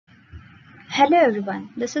Hello everyone,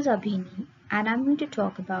 this is Abhini and I'm going to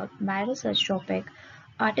talk about my research topic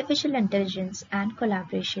artificial intelligence and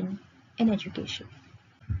collaboration in education.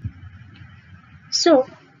 So,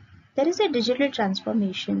 there is a digital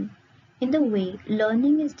transformation in the way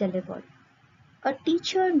learning is delivered. A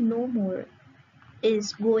teacher no more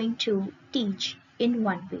is going to teach in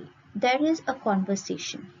one way. There is a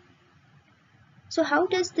conversation. So how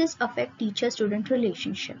does this affect teacher-student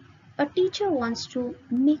relationship? A teacher wants to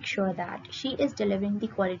make sure that she is delivering the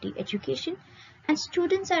quality education and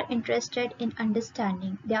students are interested in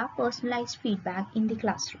understanding their personalized feedback in the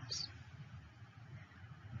classrooms.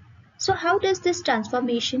 So how does this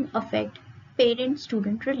transformation affect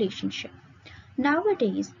parent-student relationship?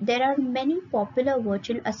 Nowadays, there are many popular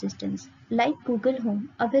virtual assistants like Google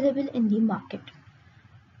Home available in the market.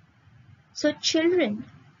 So children,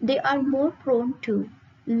 they are more prone to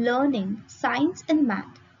learning science and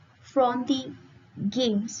math from the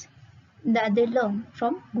games that they learn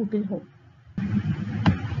from Google Home.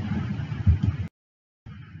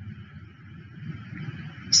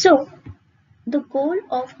 So the goal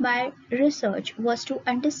of my research was to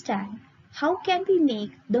understand how can we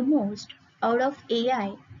make the most out of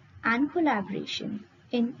AI and collaboration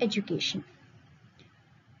in education.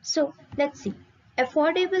 So let's see,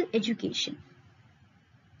 affordable education.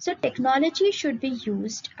 So technology should be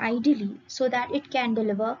used ideally so that it can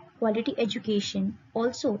deliver quality education.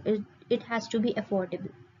 Also, it has to be affordable.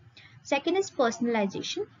 Second is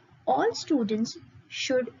personalization. All students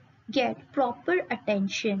should get proper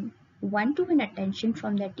attention, one-to-one attention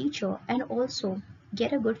from their teacher and also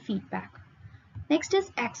get a good feedback. Next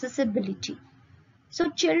is accessibility. So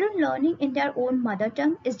children learning in their own mother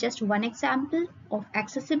tongue is just one example of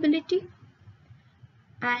accessibility.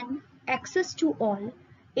 And access to all,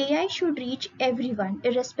 AI should reach everyone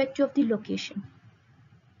irrespective of the location.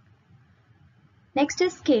 Next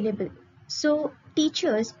is scalable. So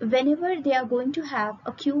teachers, whenever they are going to have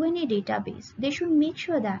a Q&A database, they should make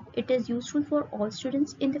sure that it is useful for all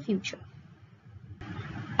students in the future.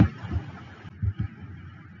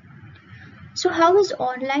 So how is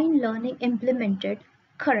online learning implemented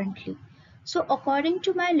currently? So according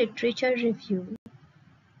to my literature review,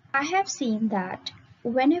 I have seen that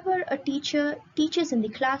whenever a teacher teaches in the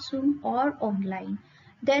classroom or online,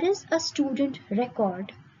 there is a student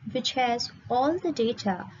record which has all the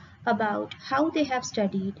data about how they have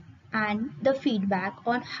studied and the feedback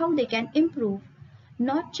on how they can improve,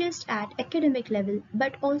 not just at academic level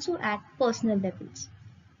but also at personal levels.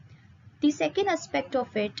 The second aspect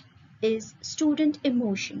of it is student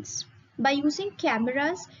emotions. By using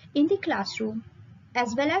cameras in the classroom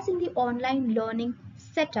as well as in the online learning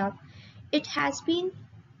setup, it has been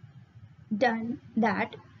done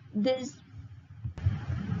that these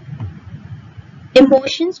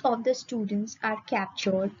emotions of the students are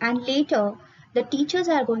captured and later the teachers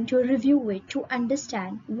are going to review it to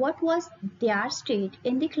understand what was their state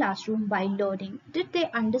in the classroom while learning. Did they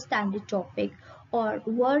understand the topic or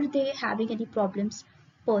were they having any problems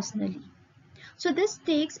personally? So this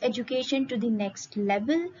takes education to the next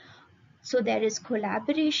level. So there is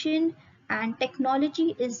collaboration and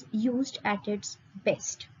technology is used at its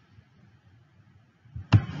best.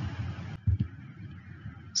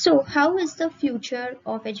 So how is the future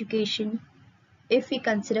of education if we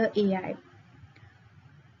consider AI?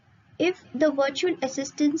 If the virtual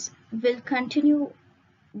assistants will continue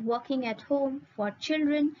working at home for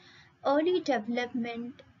children, early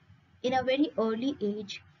development in a very early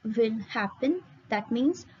age will happen. That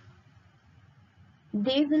means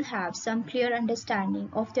they will have some clear understanding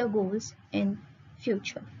of their goals in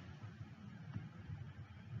future.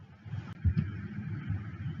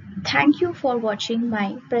 Thank you for watching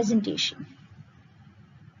my presentation.